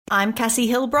I'm Cassie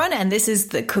Hilbron, and this is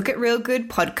the Cook It Real Good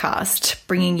podcast,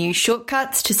 bringing you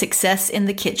shortcuts to success in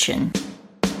the kitchen.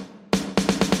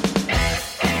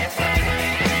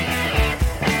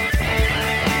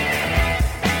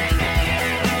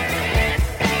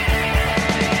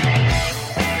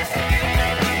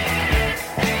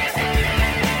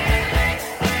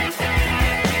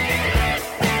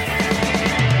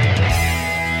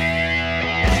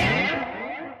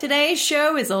 Today's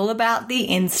show is all about the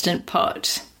Instant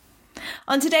Pot.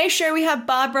 On today's show, we have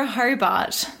Barbara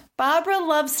Hobart. Barbara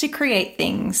loves to create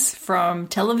things, from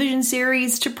television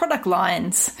series to product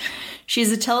lines.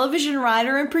 She's a television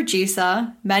writer and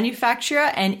producer,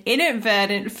 manufacturer, and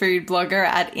inadvertent food blogger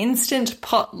at Instant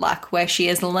Potluck, where she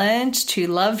has learned to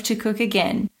love to cook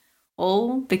again,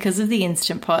 all because of the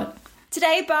Instant Pot.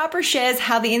 Today, Barbara shares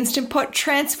how the Instant Pot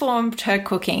transformed her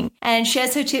cooking and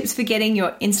shares her tips for getting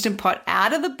your Instant Pot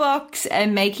out of the box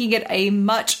and making it a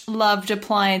much-loved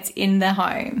appliance in the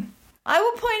home. I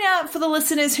will point out for the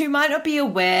listeners who might not be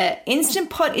aware, Instant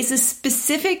Pot is a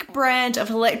specific brand of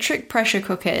electric pressure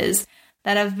cookers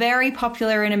that are very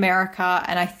popular in America,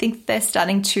 and I think they're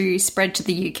starting to spread to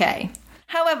the UK.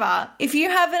 However, if you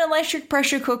have an electric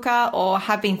pressure cooker or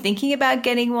have been thinking about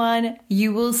getting one,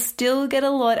 you will still get a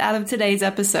lot out of today's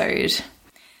episode.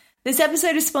 This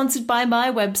episode is sponsored by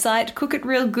my website,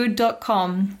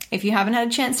 cookitrealgood.com. If you haven't had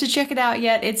a chance to check it out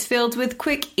yet, it's filled with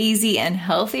quick, easy, and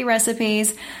healthy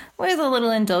recipes with a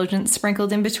little indulgence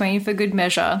sprinkled in between for good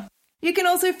measure. You can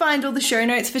also find all the show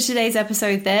notes for today's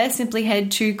episode there. Simply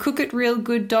head to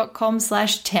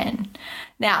cookitrealgood.com/10.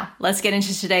 Now, let's get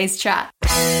into today's chat.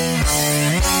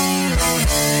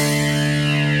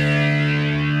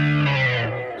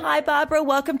 Hi, Barbara.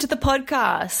 Welcome to the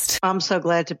podcast. I'm so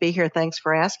glad to be here. Thanks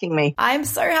for asking me. I'm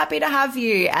so happy to have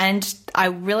you, and I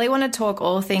really want to talk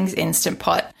all things Instant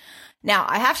Pot. Now,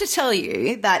 I have to tell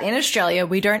you that in Australia,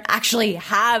 we don't actually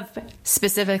have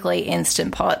specifically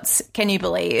Instant Pots. Can you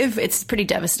believe? It's pretty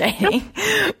devastating.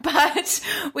 But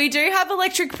we do have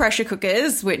electric pressure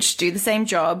cookers, which do the same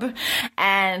job.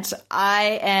 And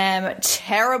I am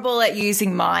terrible at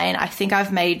using mine. I think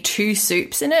I've made 2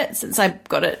 soups in it since I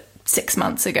got it 6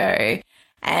 months ago.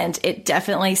 And it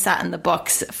definitely sat in the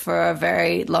box for a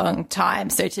very long time.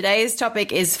 So today's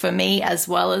topic is for me as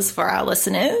well as for our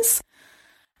listeners.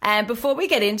 And before we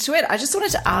get into it, I just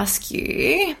wanted to ask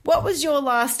you, what was your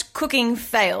last cooking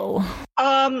fail?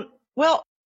 Well,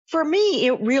 for me,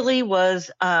 it really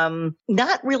was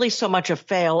not really so much a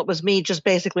fail. It was me just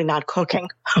basically not cooking.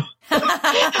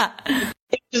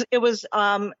 It was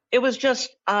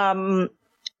just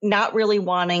not really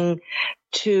wanting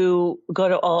to go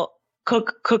to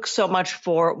cook so much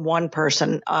for one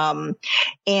person.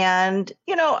 And,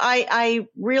 you know, I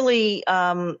really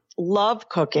love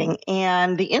cooking,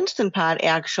 and the Instant Pot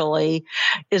actually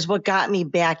is what got me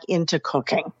back into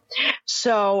cooking.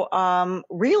 So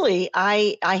really,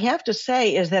 I have to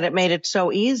say is that it made it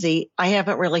so easy. I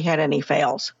haven't really had any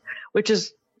fails, which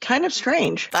is kind of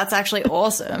strange. That's actually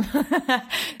awesome.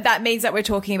 That means that we're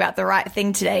talking about the right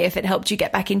thing today if it helped you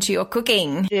get back into your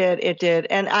cooking. It did.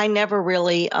 And I never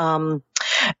really,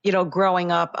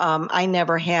 growing up, I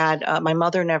never had, my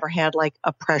mother never had like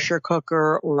a pressure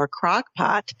cooker or a crock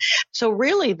pot. So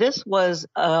really this was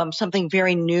something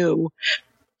very new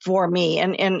for me.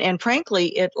 And frankly,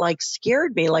 it like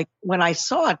scared me like when I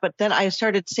saw it, but then I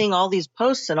started seeing all these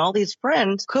posts and all these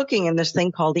friends cooking in this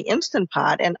thing called the Instant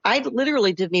Pot. And I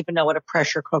literally didn't even know what a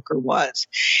pressure cooker was.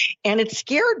 And it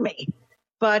scared me.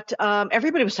 But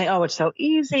everybody was saying, oh, it's so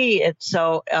easy. It's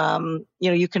so,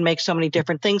 you can make so many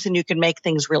different things and you can make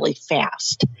things really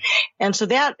fast. And so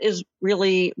that is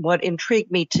really what intrigued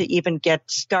me to even get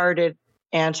started.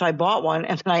 And so I bought one,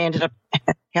 and then I ended up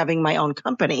having my own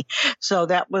company. So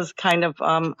that was kind of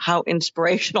how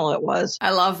inspirational it was.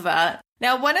 I love that.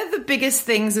 Now, one of the biggest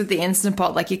things with the Instant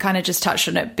Pot, like you kind of just touched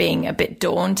on it being a bit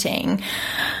daunting,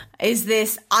 is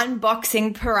this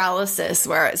unboxing paralysis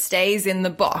where it stays in the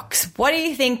box. What do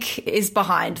you think is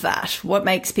behind that? What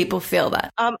makes people feel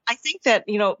that? I think that,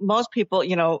 most people,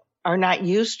 are not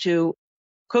used to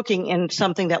cooking in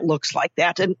something that looks like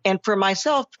that. And for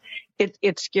myself,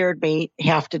 it scared me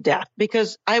half to death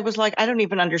because I was like, I don't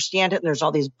even understand it. And there's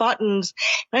all these buttons.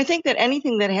 And I think that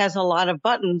anything that has a lot of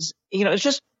buttons, it's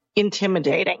just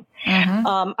intimidating.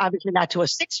 Mm-hmm. Obviously not to a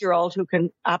 6-year-old who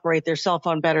can operate their cell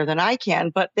phone better than I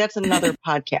can, but that's another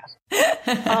podcast.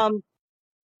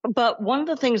 But one of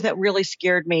the things that really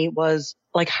scared me was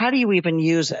like, how do you even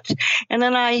use it? And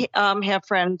then I have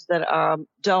friends that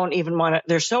don't even want to,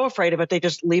 they're so afraid of it. They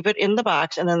just leave it in the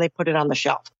box and then they put it on the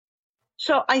shelf.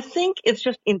 So I think it's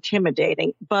just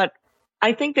intimidating, but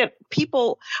I think that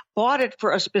people bought it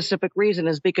for a specific reason,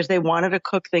 is because they wanted to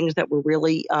cook things that were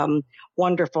really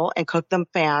wonderful and cook them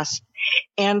fast.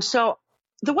 And so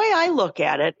the way I look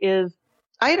at it is,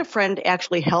 I had a friend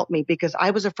actually help me because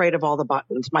I was afraid of all the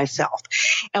buttons myself.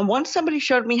 And once somebody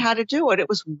showed me how to do it, it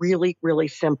was really, really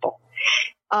simple.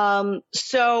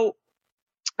 So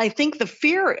I think the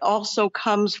fear also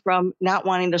comes from not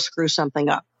wanting to screw something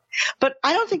up. But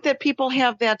I don't think that people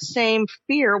have that same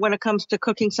fear when it comes to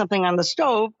cooking something on the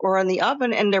stove or in the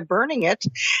oven and they're burning it.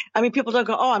 I mean, people don't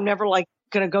go, oh, I'm never going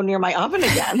to go near my oven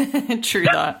again. True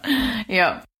that.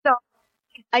 Yeah. So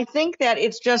I think that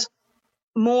it's just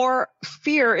more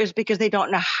fear is because they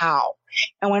don't know how.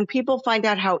 And when people find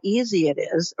out how easy it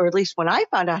is, or at least when I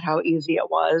found out how easy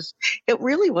it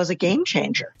really was a game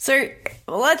changer. So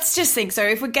let's just think. So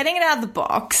if we're getting it out of the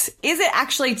box, is it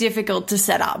actually difficult to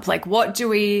set up? Like, what do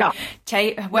we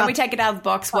take when we take it out of the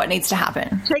box? What needs to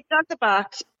happen? Take it out of the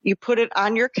box. You put it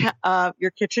on your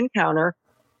kitchen counter,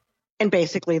 and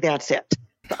basically that's it.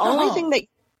 The only thing that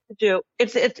you do,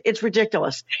 it's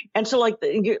ridiculous. And so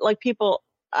people,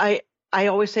 I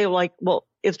always say, well,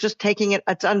 it's just taking it,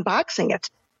 it's unboxing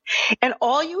it. And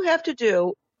all you have to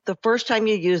do the first time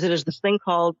you use it is this thing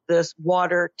called this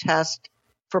water test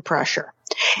for pressure.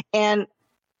 And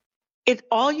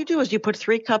all you do is you put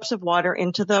 3 cups of water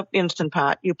into the Instant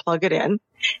Pot, you plug it in,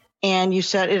 and you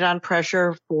set it on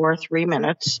pressure for 3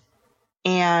 minutes.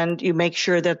 And you make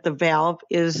sure that the valve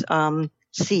is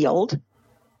sealed.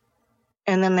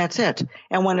 And then that's it.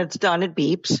 And when it's done, it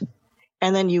beeps.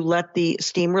 And then you let the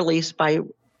steam release by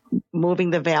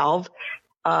moving the valve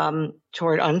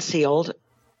toward unsealed,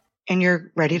 and you're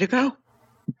ready to go.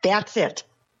 That's it.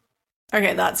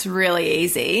 Okay, that's really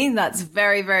easy. That's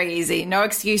very, very easy. No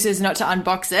excuses not to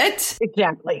unbox it.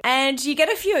 Exactly. And you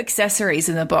get a few accessories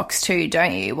in the box too,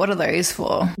 don't you? What are those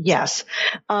for? Yes.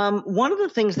 One of the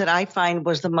things that I find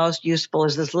was the most useful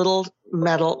is this little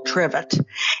metal trivet.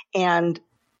 And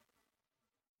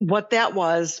what that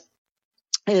was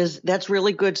is that's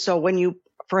really good. So when you,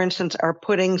 for instance, are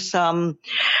putting some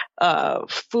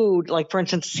food, like for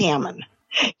instance, salmon,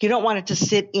 you don't want it to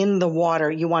sit in the water.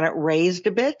 You want it raised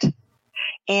a bit.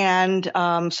 And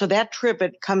so that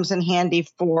trivet comes in handy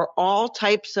for all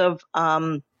types of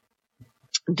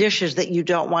dishes that you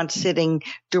don't want sitting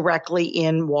directly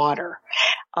in water.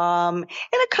 And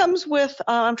it comes with,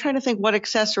 I'm trying to think what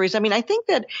accessories. I mean, I think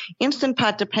that Instant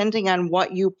Pot, depending on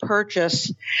what you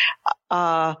purchase,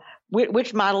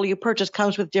 which model you purchase,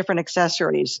 comes with different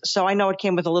accessories. So I know it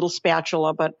came with a little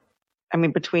spatula, but I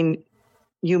mean, between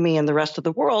you, me, and the rest of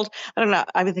the world, I don't know.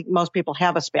 I think most people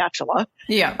have a spatula.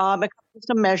 Yeah. It comes with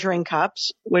some measuring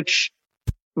cups, which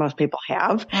most people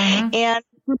have. Mm-hmm. And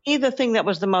for me, the thing that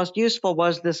was the most useful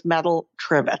was this metal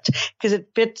trivet, because it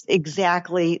fits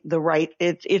exactly the right,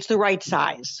 it's the right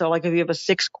size. So like if you have a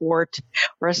 6-quart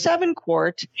or a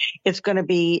 7-quart, it's going to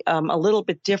be a little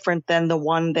bit different than the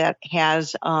one that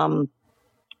has the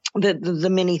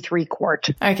mini 3-quart.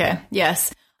 Okay.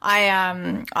 Yes.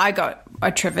 I got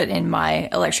a trivet in my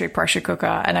electric pressure cooker,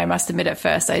 and I must admit at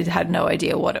first I had no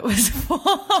idea what it was for.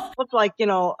 Looked like,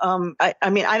 I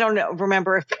mean, I don't know,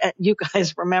 remember if you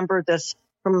guys remember this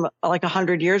from like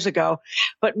 100 years ago,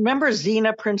 but remember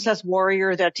Xena, Princess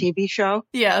Warrior, that TV show?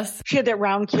 Yes. She had that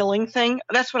round killing thing.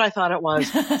 That's what I thought it was.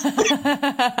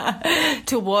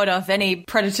 To ward off any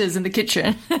predators in the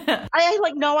kitchen. I had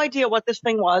like no idea what this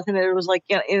thing was, and it was like,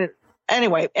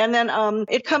 anyway, and then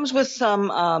it comes with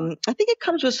some, I think it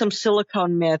comes with some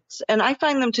silicone mitts, and I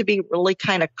find them to be really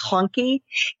kind of clunky.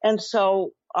 And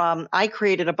so I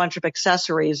created a bunch of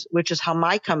accessories, which is how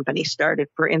my company started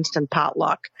for Instant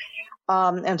Potluck.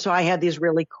 And so I had these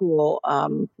really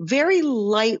cool, very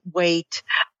lightweight,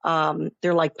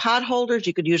 they're like pot holders.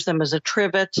 You could use them as a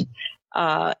trivet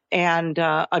and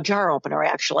a jar opener,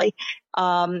 actually.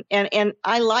 And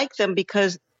I like them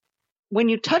because when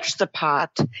you touch the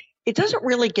pot, it doesn't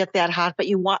really get that hot, but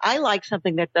I like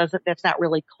something that's not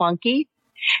really clunky.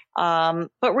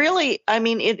 But really, I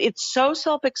mean, it's so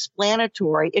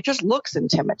self-explanatory. It just looks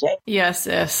intimidating. Yes,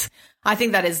 yes. I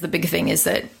think that is the big thing, is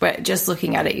that just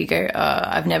looking at it, you go,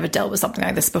 I've never dealt with something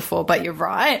like this before. But you're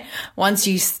right. Once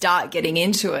you start getting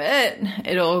into it,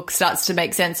 it all starts to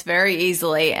make sense very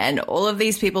easily. And all of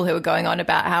these people who are going on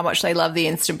about how much they love the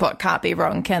Instant Pot can't be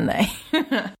wrong, can they?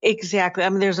 Exactly. I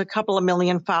mean, there's a couple of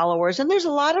million followers, and there's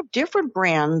a lot of different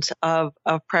brands of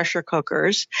pressure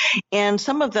cookers. And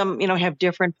some of them, have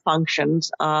different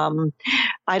functions.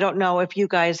 I don't know if you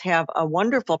guys have a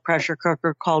wonderful pressure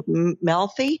cooker called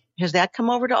Melfi. Has that come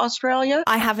over to Australia?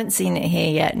 I haven't seen it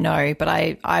here yet, no, but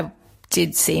I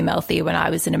did see Melfi when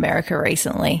I was in America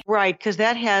recently. Right, because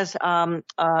that has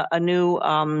a new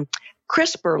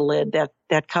crisper lid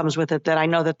that comes with it that I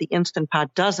know that the Instant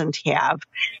Pot doesn't have.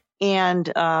 And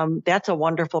that's a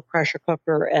wonderful pressure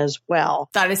cooker as well.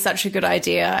 That is such a good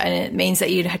idea. And it means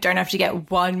that you don't have to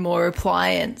get one more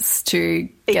appliance to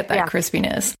get that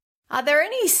crispiness. Are there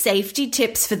any safety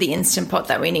tips for the Instant Pot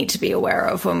that we need to be aware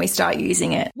of when we start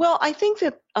using it? Well, I think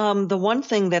that the one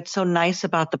thing that's so nice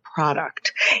about the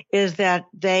product is that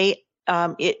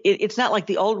it's not like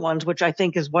the old ones, which I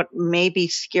think is what maybe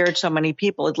scared so many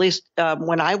people. At least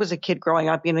when I was a kid growing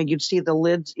up, you'd see the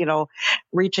lids,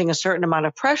 reaching a certain amount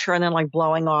of pressure and then like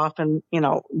blowing off and,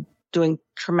 doing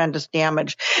tremendous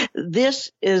damage.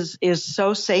 This is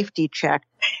so safety checked.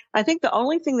 I think the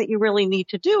only thing that you really need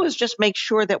to do is just make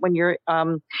sure that when you're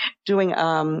doing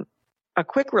a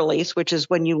quick release, which is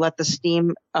when you let the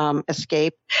steam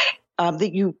escape,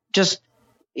 that you just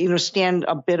stand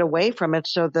a bit away from it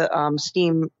so the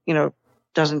steam,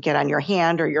 doesn't get on your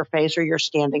hand or your face or you're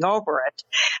standing over it.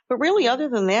 But really, other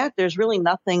than that, there's really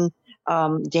nothing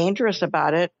dangerous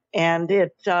about it. And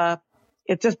it's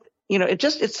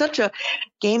such a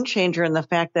game changer in the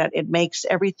fact that it makes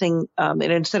everything, and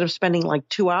instead of spending like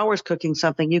 2 hours cooking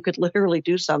something, you could literally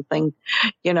do something,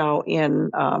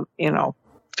 in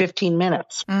 15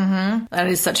 minutes. Mm-hmm. That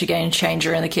is such a game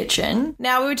changer in the kitchen.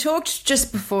 Now, we talked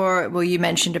just before, you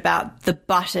mentioned about the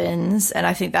buttons, and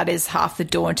I think that is half the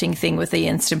daunting thing with the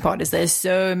Instant Pot is there's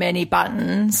so many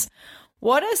buttons.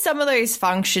 What are some of those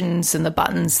functions and the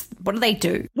buttons? What do they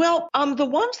do? Well, the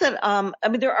ones that,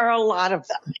 there are a lot of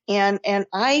them, and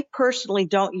I personally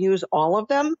don't use all of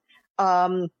them.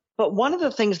 But one of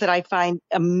the things that I find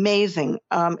amazing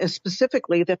is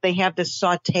specifically that they have this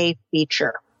saute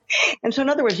feature. And so in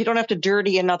other words, you don't have to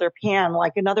dirty another pan.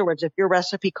 Like in other words, if your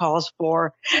recipe calls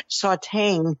for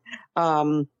sauteing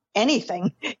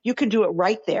anything, you can do it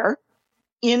right there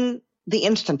in the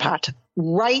Instant Pot,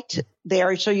 right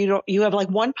there. So you have like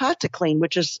one pot to clean,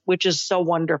 which is so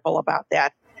wonderful about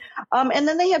that. And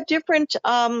then they have different,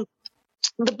 the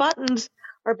buttons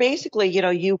are basically,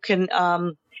 you can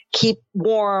keep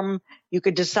warm. You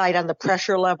could decide on the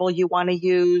pressure level you want to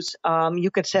use.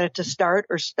 You could set it to start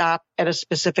or stop at a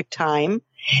specific time.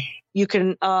 You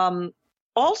can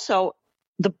also,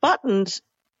 the buttons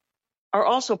are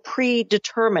also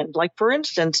predetermined. Like, for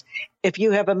instance, if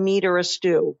you have a meat or a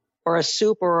stew or a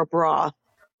soup or a broth,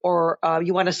 or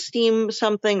you want to steam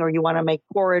something or you want to make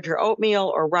porridge or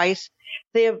oatmeal or rice,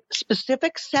 they have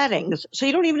specific settings. So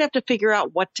you don't even have to figure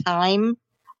out what time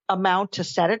amount to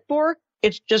set it for.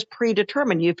 It's just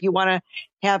predetermined. If you want to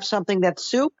have something that's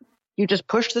soup, you just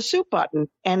push the soup button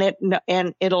and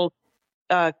it'll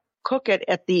cook it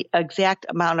at the exact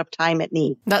amount of time it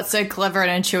needs. That's so clever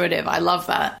and intuitive. I love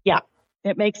that. Yeah.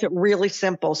 It makes it really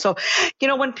simple. So,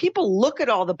 when people look at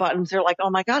all the buttons, they're like, oh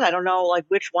my God, I don't know like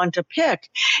which one to pick.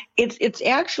 It's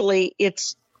actually,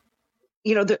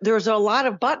 there's a lot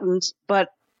of buttons, but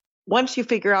once you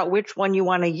figure out which one you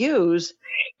want to use,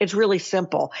 it's really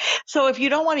simple. So if you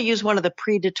don't want to use one of the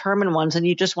predetermined ones and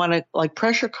you just want to like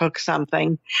pressure cook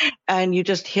something and you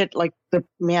just hit like the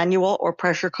manual or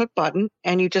pressure cook button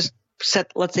and you just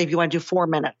set, let's say if you want to do 4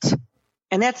 minutes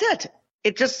and that's it.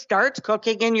 It just starts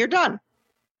cooking and you're done.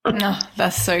 Oh,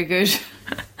 that's so good.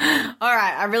 All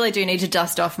right, I really do need to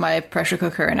dust off my pressure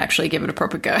cooker and actually give it a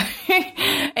proper go.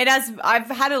 I've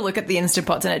had a look at the Instant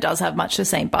Pots and it does have much the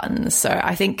same buttons. So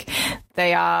I think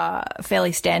they are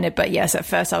fairly standard. But yes, at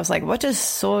first I was like, what does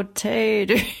saute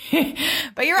do?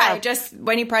 But you're right. Just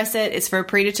when you press it, it's for a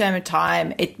predetermined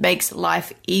time. It makes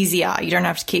life easier. You don't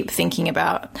have to keep thinking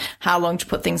about how long to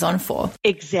put things on for.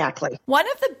 Exactly. One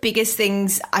of the biggest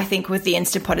things I think with the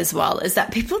Instant Pot as well is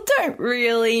that people don't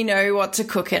really know what to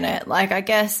cook in it. Like, I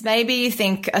guess maybe you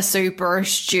think a soup or a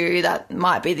stew, that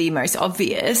might be the most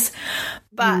obvious.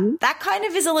 But that kind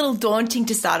of is a little daunting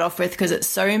to start off with because it's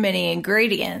so many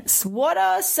ingredients. What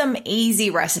are some easy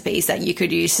recipes that you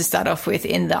could use to start off with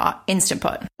in the Instant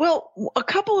Pot? Well, a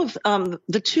couple of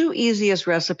the two easiest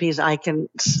recipes I can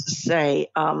say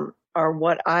are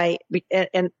what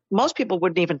and most people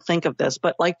wouldn't even think of this,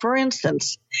 but like, for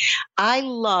instance, I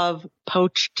love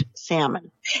poached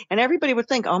salmon. And everybody would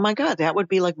think, oh my God, that would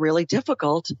be like really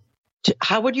difficult.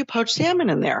 How would you poach salmon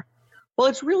in there? Well,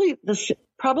 it's really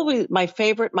probably my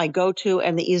favorite, my go-to,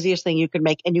 and the easiest thing you can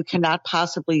make, and you cannot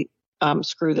possibly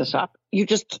screw this up. You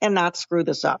just cannot screw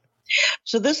this up.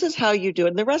 So this is how you do it.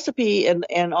 And the recipe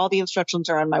and all the instructions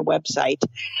are on my website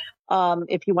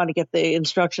if you want to get the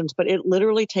instructions, but it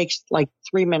literally takes like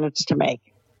 3 minutes to make.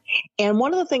 And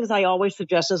one of the things I always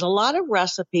suggest is a lot of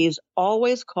recipes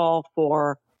always call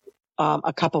for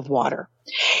a cup of water.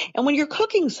 And when you're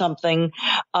cooking something,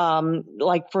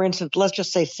 like for instance, let's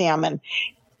just say salmon,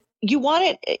 you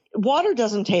want it, water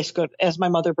doesn't taste good, as my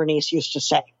mother Bernice used to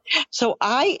say. So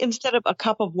instead of a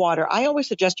cup of water, I always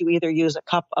suggest you either use a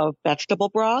cup of vegetable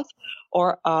broth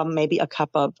or maybe a cup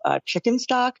of chicken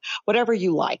stock, whatever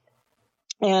you like.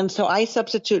 And so I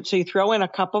substitute. So you throw in a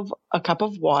cup of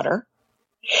water.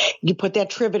 You put that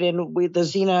trivet in with the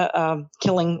Xena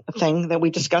killing thing that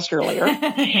we discussed earlier.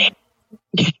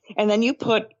 And then you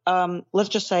put, let's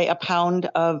just say, a pound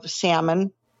of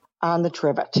salmon on the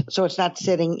trivet, so it's not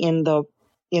sitting in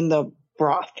the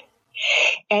broth.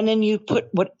 And then you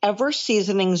put whatever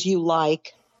seasonings you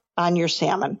like on your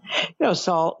salmon,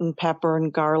 salt and pepper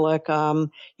and garlic.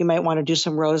 You might want to do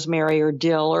some rosemary or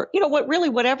dill, or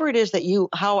whatever it is that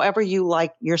however you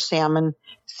like your salmon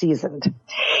seasoned.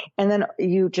 And then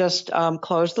you just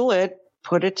close the lid,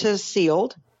 put it to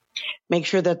sealed. Make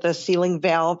sure that the sealing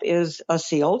valve is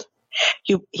sealed.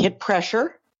 You hit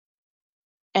pressure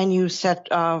and you set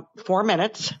 4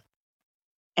 minutes,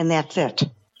 and that's it.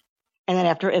 And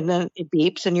then it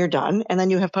beeps and you're done. And then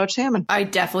you have poached salmon. I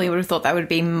definitely would have thought that would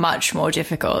be much more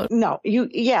difficult. No,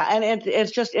 and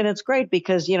it's great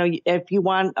because, if you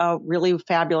want a really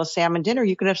fabulous salmon dinner,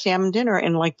 you can have salmon dinner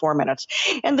in like 4 minutes.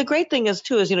 And the great thing is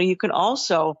you can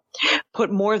also put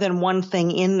more than one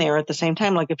thing in there at the same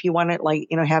time. Like if you want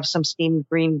to have some steamed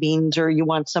green beans, or you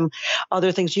want some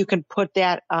other things, you can put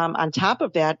that on top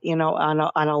of that,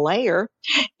 on a layer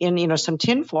in, some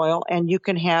tin foil, and you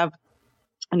can have,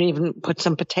 and even put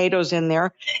some potatoes in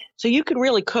there. So you can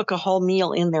really cook a whole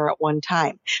meal in there at one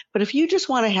time. But if you just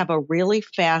want to have a really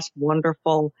fast,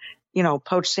 wonderful,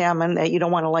 poached salmon that you don't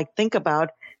want to think about,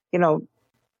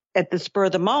 at the spur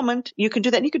of the moment, you can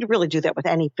do that. You could really do that with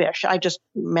any fish. I just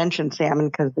mentioned salmon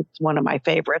because it's one of my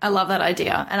favorites. I love that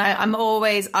idea. And I'm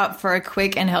always up for a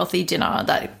quick and healthy dinner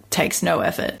that takes no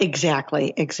effort.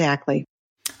 Exactly.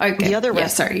 Okay. The other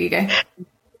recipe, sorry, you go.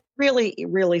 Really,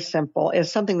 really simple,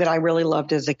 is something that I really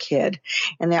loved as a kid,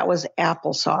 and that was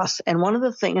applesauce. And one of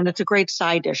the things, and it's a great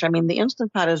side dish. I mean, the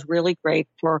Instant Pot is really great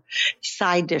for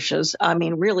side dishes. I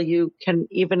mean, really, you can,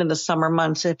 even in the summer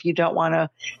months, if you don't want to,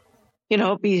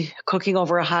 be cooking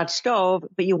over a hot stove,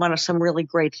 but you want some really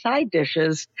great side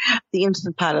dishes, the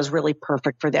Instant Pot is really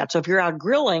perfect for that. So if you're out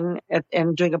grilling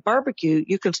and doing a barbecue,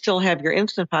 you can still have your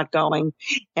Instant Pot going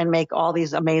and make all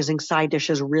these amazing side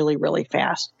dishes really, really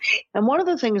fast. And one of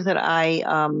the things that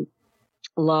I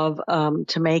love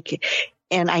to make,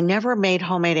 and I never made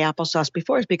homemade applesauce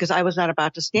before, is because I was not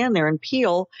about to stand there and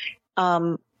peel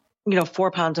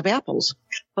 4 pounds of apples.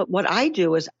 But what I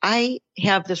do is I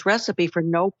have this recipe for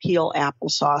no peel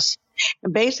applesauce.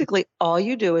 And basically all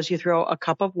you do is you throw a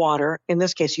cup of water. In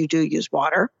this case, you do use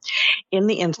water in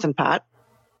the Instant Pot.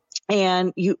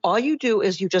 And all you do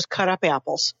is you just cut up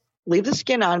apples, leave the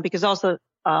skin on, because also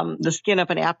the skin of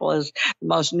an apple is the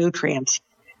most nutrients.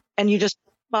 And you just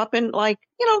up in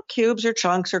cubes or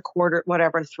chunks or quarter,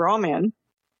 whatever, and throw them in.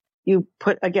 You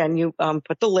put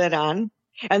the lid on.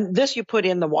 And this you put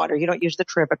in the water. You don't use the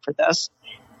trivet for this.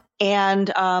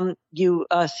 And you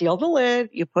seal the lid.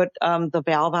 You put the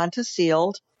valve onto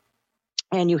sealed,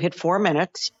 and you hit 4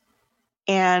 minutes.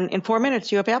 And in 4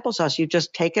 minutes, you have applesauce. You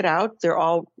just take it out. They're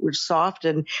all soft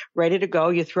and ready to go.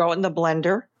 You throw it in the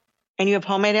blender, and you have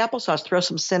homemade applesauce. Throw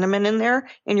some cinnamon in there,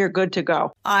 and you're good to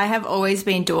go. I have always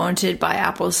been daunted by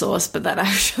applesauce, but that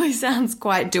actually sounds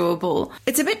quite doable.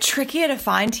 It's a bit trickier to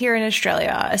find here in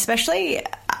Australia, especially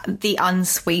the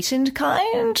unsweetened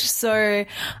kind. So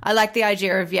I like the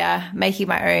idea of, making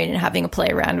my own and having a play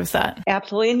around with that.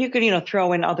 Absolutely. And you could,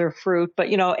 throw in other fruit, but,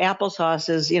 applesauce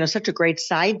is, such a great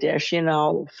side dish,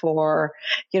 for,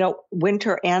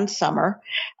 winter and summer.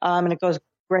 And it goes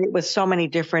great with so many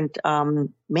different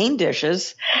main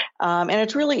dishes. And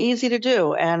it's really easy to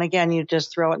do. And again, you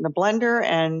just throw it in the blender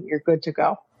and you're good to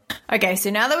go. Okay, so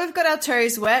now that we've got our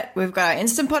toes wet, we've got our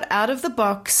Instant Pot out of the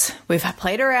box, we've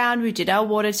played around, we did our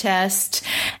water test,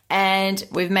 and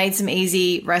we've made some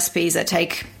easy recipes that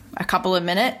take a couple of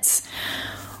minutes.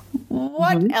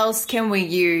 What else can we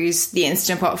use the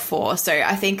Instant Pot for? So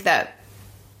I think that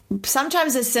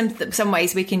sometimes there's some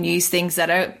ways we can use things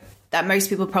that most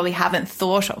people probably haven't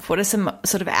thought of. What are some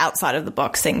sort of outside of the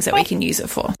box things that we can use it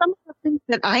for? Some of the things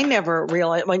that I never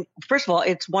realized. First of all,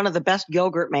 it's one of the best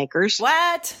yogurt makers.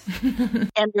 What?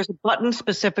 And there's a button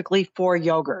specifically for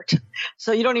yogurt.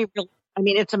 So you don't even,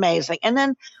 it's amazing. And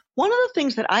then one of the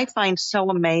things that I find so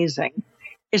amazing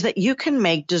is that you can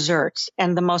make desserts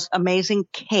and the most amazing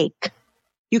cake.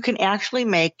 You can actually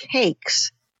make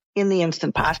cakes in the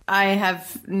Instant Pot. I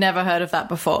have never heard of that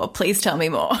before. Please tell me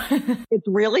more. It's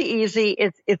really easy.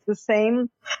 It's the same.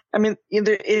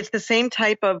 It's the same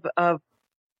type of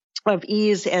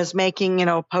ease as making,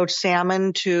 poached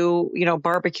salmon to,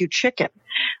 barbecue chicken.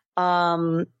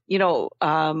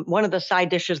 one of the side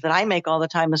dishes that I make all the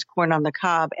time is corn on the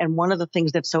cob. And one of the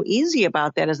things that's so easy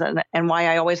about that is that, and why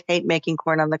I always hate making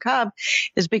corn on the cob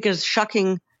is because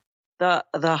shucking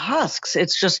the husks,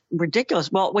 it's just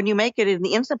ridiculous. Well, when you make it in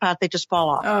the Instant Pot, they just fall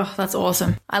off. Oh, that's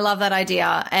awesome. I love that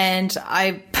idea. And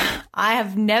I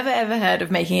have never, ever heard of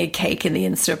making a cake in the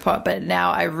Instant Pot, but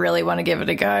now I really want to give it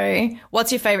a go.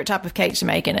 What's your favorite type of cake to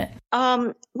make in it?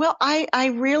 Well,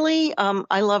 I really,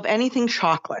 I love anything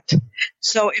chocolate.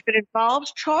 So if it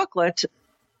involves chocolate,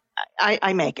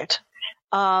 I make it.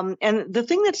 And the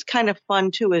thing that's kind of fun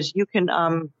too is you can,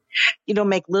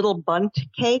 make little bundt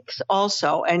cakes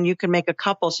also, and you can make a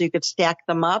couple so you could stack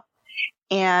them up.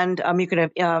 And you can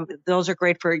have those are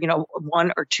great for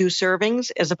 1 or 2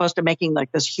 servings as opposed to making like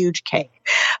this huge cake.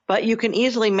 But you can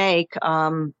easily make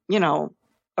a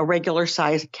regular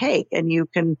sized cake, and you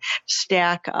can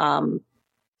stack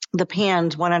the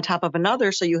pans one on top of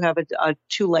another, so you have a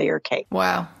 2-layer cake.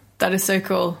 Wow. That is so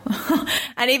cool.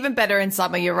 And even better in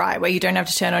summer, you're right, where you don't have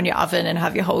to turn on your oven and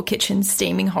have your whole kitchen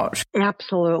steaming hot.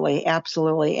 Absolutely.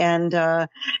 Absolutely. And,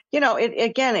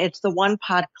 it's the one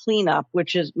pot cleanup,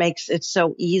 which makes it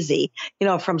so easy,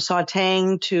 from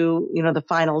sauteing to, the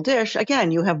final dish. Again,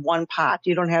 you have one pot.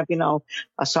 You don't have,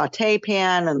 a saute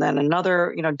pan and then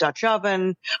another, Dutch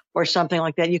oven or something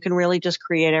like that. You can really just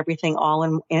create everything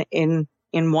all in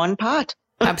one pot.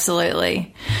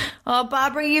 Absolutely. Oh,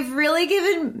 Barbara, you've really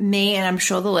given me, and I'm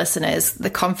sure the listeners, the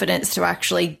confidence to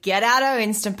actually get out our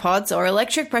Instant Pots or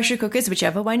electric pressure cookers,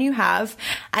 whichever one you have,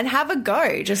 and have a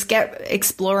go. Just get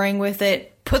exploring with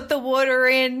it. Put the water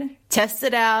in, test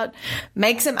it out,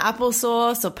 make some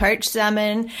applesauce or poached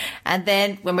salmon, and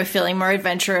then when we're feeling more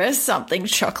adventurous, something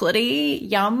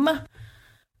chocolatey. Yum.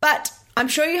 But I'm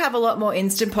sure you have a lot more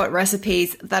Instant Pot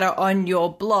recipes that are on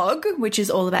your blog, which is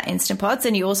all about Instant Pots,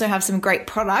 and you also have some great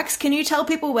products. Can you tell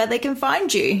people where they can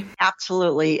find you?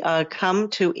 Absolutely. Come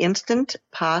to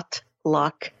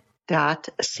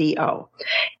instantpotluck.co.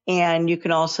 And you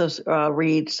can also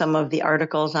read some of the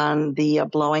articles on the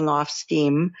blowing off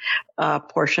steam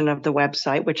portion of the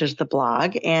website, which is the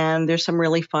blog. And there's some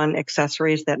really fun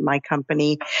accessories that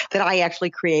I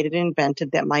actually created and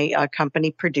invented that my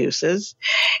company produces.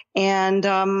 And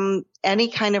any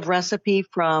kind of recipe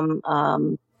from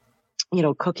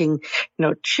cooking,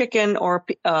 chicken or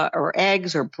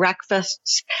eggs or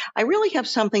breakfasts. I really have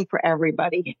something for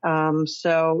everybody.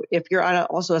 So if you're on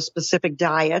also a specific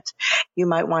diet, you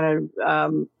might want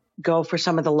to go for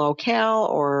some of the low-cal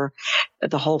or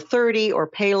the Whole30 or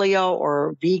paleo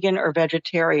or vegan or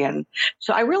vegetarian.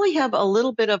 So I really have a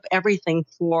little bit of everything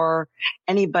for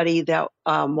anybody that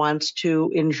wants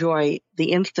to enjoy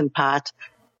the Instant Pot.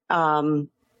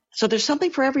 So there's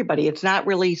something for everybody. It's not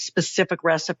really specific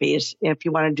recipes. If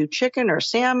you want to do chicken or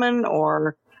salmon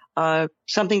or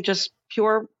something just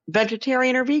pure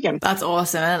vegetarian or vegan. That's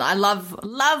awesome. And I love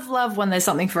when there's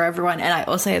something for everyone. And I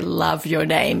also love your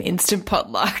name, Instant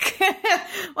Potluck.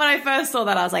 When I first saw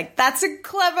that, I was like, that's a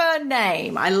clever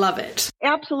name. I love it.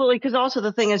 Absolutely. Because also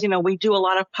the thing is, we do a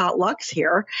lot of potlucks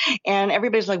here and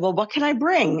everybody's like, well, what can I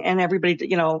bring? And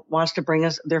everybody, wants to bring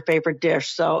us their favorite dish.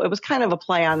 So it was kind of a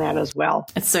play on that as well.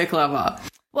 It's so clever.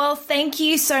 Well, thank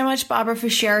you so much, Barbara, for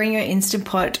sharing your Instant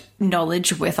Pot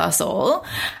knowledge with us all.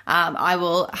 I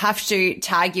will have to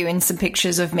tag you in some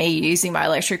pictures of me using my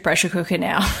electric pressure cooker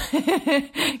now,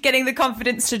 getting the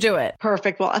confidence to do it.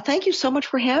 Perfect. Well, thank you so much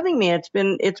for having me.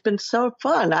 It's been so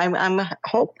fun. I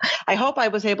hope I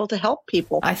was able to help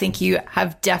people. I think you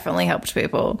have definitely helped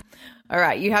people. All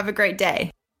right. You have a great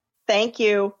day. Thank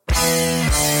you.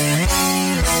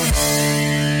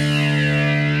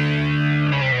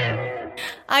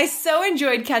 I so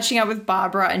enjoyed catching up with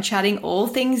Barbara and chatting all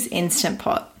things Instant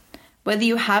Pot. Whether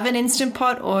you have an Instant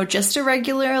Pot or just a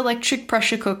regular electric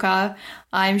pressure cooker,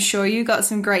 I'm sure you got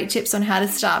some great tips on how to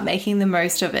start making the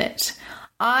most of it.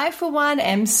 I, for one,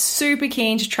 am super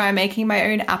keen to try making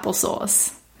my own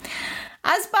applesauce.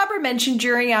 As Barbara mentioned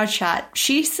during our chat,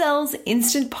 she sells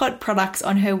Instant Pot products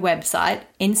on her website,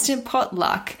 Instant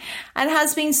Potluck, and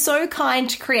has been so kind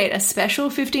to create a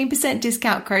special 15%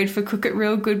 discount code for Cook It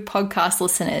Real Good podcast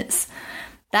listeners.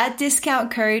 That discount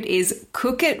code is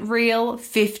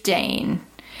CookItReal15.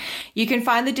 You can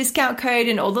find the discount code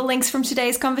and all the links from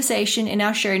today's conversation in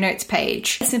our show notes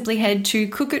page. Simply head to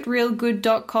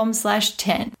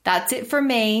cookitrealgood.com/10. That's it from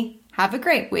me. Have a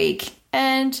great week,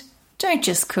 and don't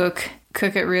just cook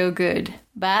it real good.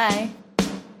 Bye.